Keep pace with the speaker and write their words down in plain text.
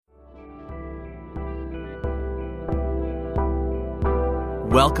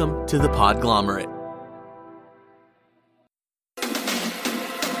Welcome to the Podglomerate.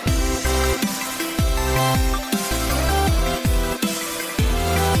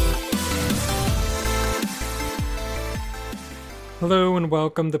 Hello and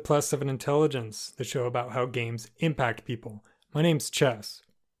welcome to Plus 7 Intelligence, the show about how games impact people. My name's Chess.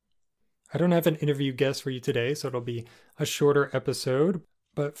 I don't have an interview guest for you today, so it'll be a shorter episode.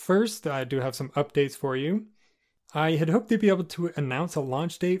 But first, I do have some updates for you. I had hoped to be able to announce a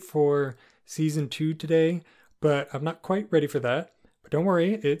launch date for Season 2 today, but I'm not quite ready for that. But don't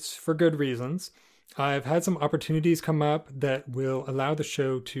worry, it's for good reasons. I've had some opportunities come up that will allow the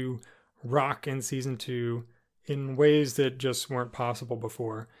show to rock in Season 2 in ways that just weren't possible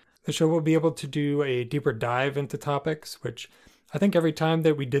before. The show will be able to do a deeper dive into topics, which I think every time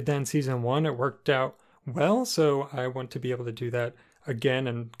that we did that in Season 1, it worked out well, so I want to be able to do that again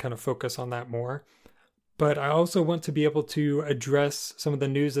and kind of focus on that more. But I also want to be able to address some of the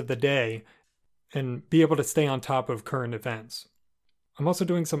news of the day and be able to stay on top of current events. I'm also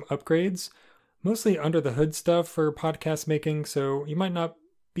doing some upgrades, mostly under the hood stuff for podcast making, so you might not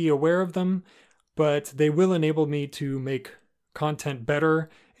be aware of them, but they will enable me to make content better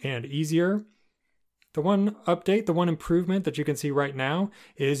and easier. The one update, the one improvement that you can see right now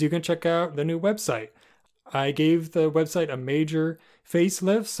is you can check out the new website. I gave the website a major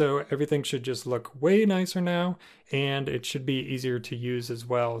facelift, so everything should just look way nicer now, and it should be easier to use as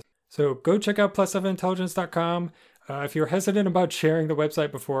well. So go check out plus7intelligence.com. If you're hesitant about sharing the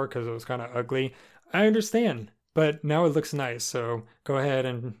website before because it was kind of ugly, I understand, but now it looks nice, so go ahead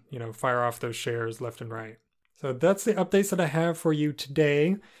and, fire off those shares left and right. So that's the updates that I have for you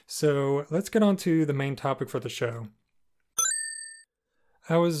today. So let's get on to the main topic for the show.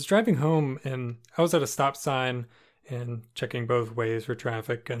 I was driving home and I was at a stop sign and checking both ways for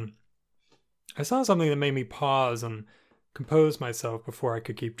traffic, and I saw something that made me pause and compose myself before I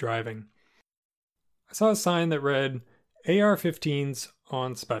could keep driving. I saw a sign that read, AR-15s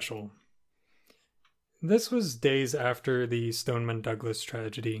on special. This was days after the Stoneman Douglas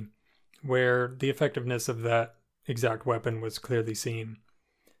tragedy, where the effectiveness of that exact weapon was clearly seen.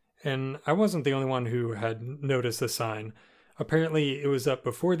 And I wasn't the only one who had noticed the sign. Apparently, it was up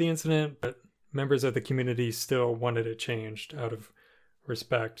before the incident, but members of the community still wanted it changed out of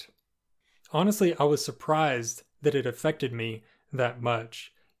respect. Honestly, I was surprised that it affected me that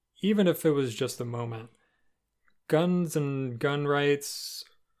much, even if it was just a moment. Guns and gun rights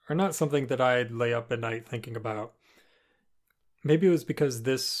are not something that I'd lay up at night thinking about. Maybe it was because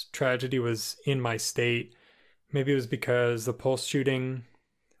this tragedy was in my state. Maybe it was because the Pulse shooting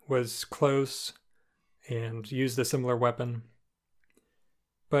was close and used a similar weapon.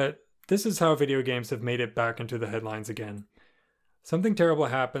 But this is how video games have made it back into the headlines again. Something terrible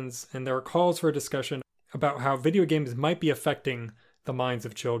happens, and there are calls for a discussion about how video games might be affecting the minds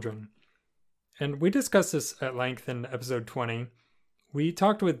of children. And we discussed this at length in episode 20. We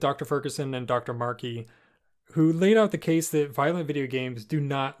talked with Dr. Ferguson and Dr. Markey, who laid out the case that violent video games do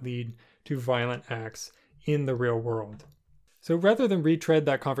not lead to violent acts in the real world. So rather than retread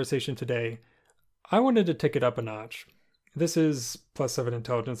that conversation today, I wanted to take it up a notch. This is Plus 7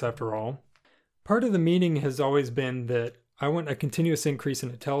 Intelligence after all. Part of the meaning has always been that I want a continuous increase in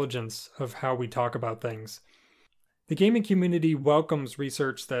intelligence of how we talk about things. The gaming community welcomes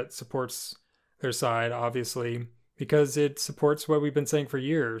research that supports their side, obviously, because it supports what we've been saying for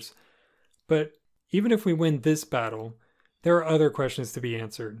years. But even if we win this battle, there are other questions to be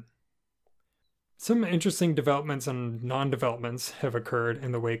answered. Some interesting developments and non-developments have occurred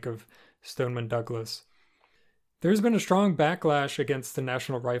in the wake of Stoneman Douglas. There's been a strong backlash against the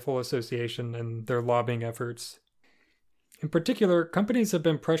National Rifle Association and their lobbying efforts. In particular, companies have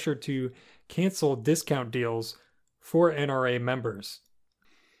been pressured to cancel discount deals for NRA members.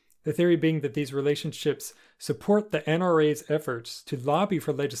 The theory being that these relationships support the NRA's efforts to lobby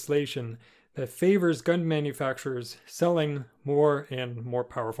for legislation that favors gun manufacturers selling more and more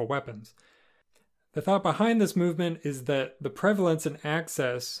powerful weapons. The thought behind this movement is that the prevalence and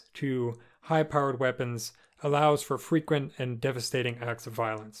access to high-powered weapons allows for frequent and devastating acts of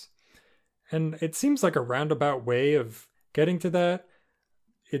violence. And it seems like a roundabout way of getting to that.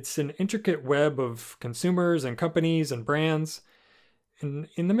 It's an intricate web of consumers and companies and brands. And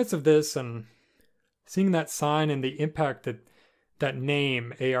in the midst of this and seeing that sign and the impact that that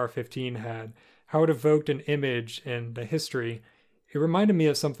name AR-15 had, how it evoked an image and a history, it reminded me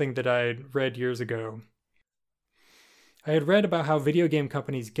of something that I had read years ago. I had read about how video game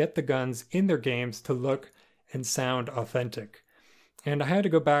companies get the guns in their games to look and sound authentic. And I had to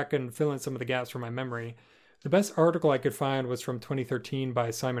go back and fill in some of the gaps from my memory. The best article I could find was from 2013 by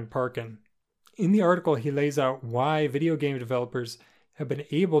Simon Parkin. In the article, he lays out why video game developers have been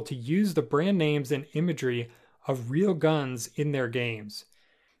able to use the brand names and imagery of real guns in their games.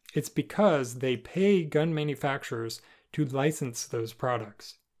 It's because they pay gun manufacturers to license those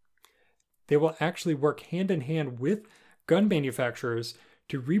products. They will actually work hand in hand with gun manufacturers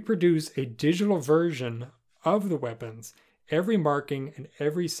to reproduce a digital version of the weapons, every marking and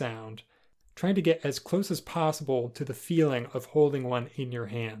every sound, trying to get as close as possible to the feeling of holding one in your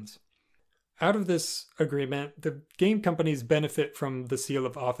hands. Out of this agreement, the game companies benefit from the seal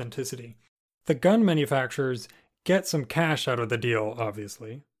of authenticity. The gun manufacturers get some cash out of the deal,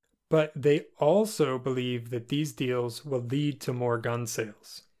 obviously, but they also believe that these deals will lead to more gun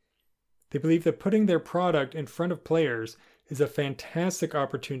sales. They believe that putting their product in front of players is a fantastic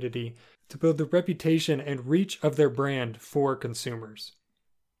opportunity to build the reputation and reach of their brand for consumers.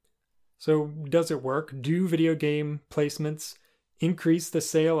 So, does it work? Do video game placements increase the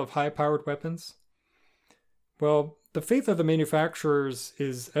sale of high-powered weapons? Well, the faith of the manufacturers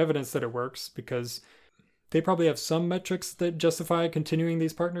is evidence that it works because they probably have some metrics that justify continuing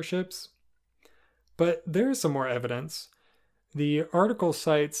these partnerships. But there is some more evidence. The article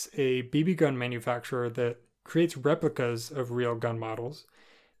cites a BB gun manufacturer that creates replicas of real gun models.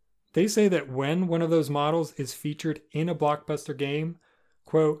 They say that when one of those models is featured in a blockbuster game,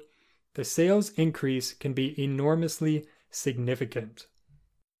 quote, the sales increase can be enormously significant.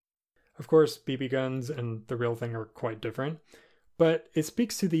 Of course, BB guns and the real thing are quite different, but it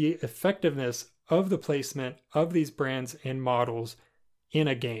speaks to the effectiveness of the placement of these brands and models in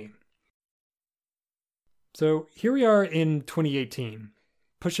a game. So here we are in 2018,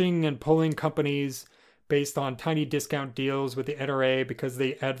 pushing and pulling companies based on tiny discount deals with the NRA because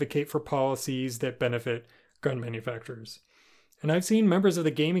they advocate for policies that benefit gun manufacturers. And I've seen members of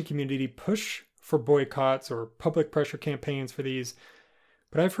the gaming community push for boycotts or public pressure campaigns for these,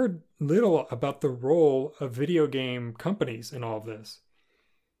 but I've heard little about the role of video game companies in all of this.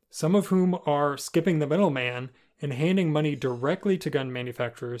 Some of whom are skipping the middleman and handing money directly to gun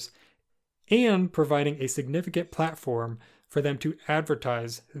manufacturers and providing a significant platform for them to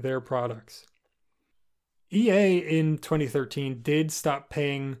advertise their products. EA in 2013 did stop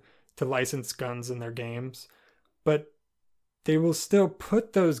paying to license guns in their games, but they will still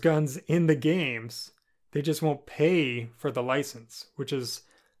put those guns in the games. They just won't pay for the license, which is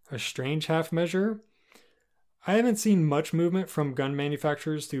a strange half measure. I haven't seen much movement from gun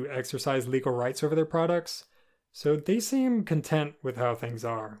manufacturers to exercise legal rights over their products, so they seem content with how things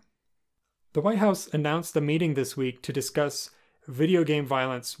are. The White House announced a meeting this week to discuss video game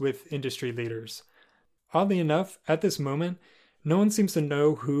violence with industry leaders. Oddly enough, at this moment, no one seems to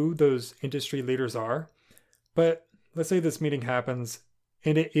know who those industry leaders are, but let's say this meeting happens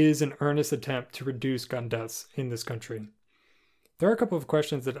and it is an earnest attempt to reduce gun deaths in this country. There are a couple of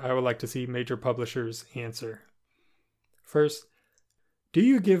questions that I would like to see major publishers answer. First, do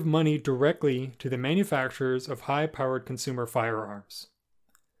you give money directly to the manufacturers of high-powered consumer firearms?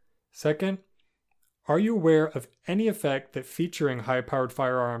 Second, are you aware of any effect that featuring high-powered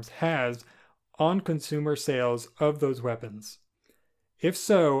firearms has on consumer sales of those weapons? If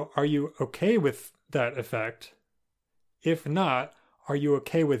so, are you okay with that effect? If not, are you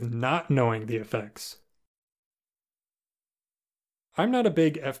okay with not knowing the effects? I'm not a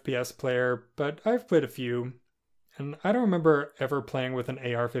big FPS player, but I've played a few, and I don't remember ever playing with an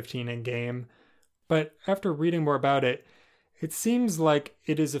AR-15 in-game, but after reading more about it, it seems like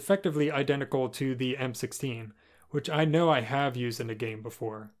it is effectively identical to the M16, which I know I have used in a game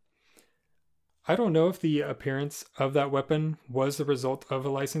before. I don't know if the appearance of that weapon was the result of a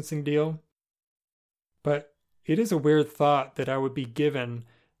licensing deal, but it is a weird thought that I would be given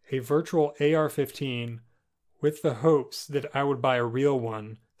a virtual AR-15 with the hopes that I would buy a real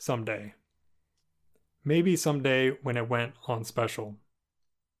one someday. Maybe someday when it went on special.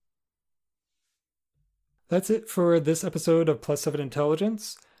 That's it for this episode of Plus 7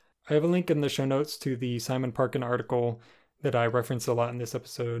 Intelligence. I have a link in the show notes to the Simon Parkin article that I referenced a lot in this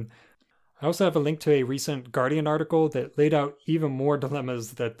episode. I also have a link to a recent Guardian article that laid out even more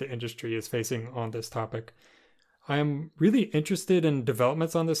dilemmas that the industry is facing on this topic. I am really interested in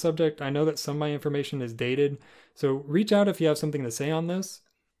developments on this subject. I know that some of my information is dated, so reach out if you have something to say on this.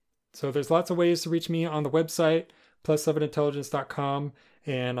 So there's lots of ways to reach me on the website, plus7intelligence.com,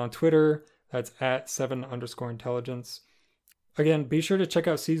 and on Twitter, that's at 7_intelligence. Again, be sure to check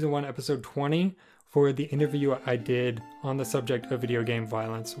out Season 1, Episode 20 for the interview I did on the subject of video game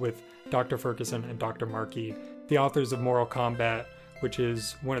violence with Dr. Ferguson and Dr. Markey, the authors of Moral Combat, which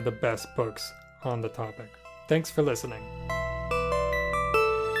is one of the best books on the topic. Thanks for listening.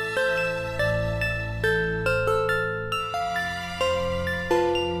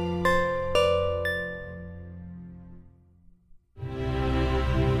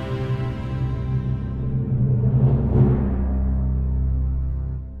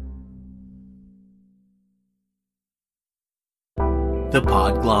 The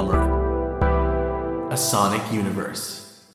Podglomerate, a sonic universe.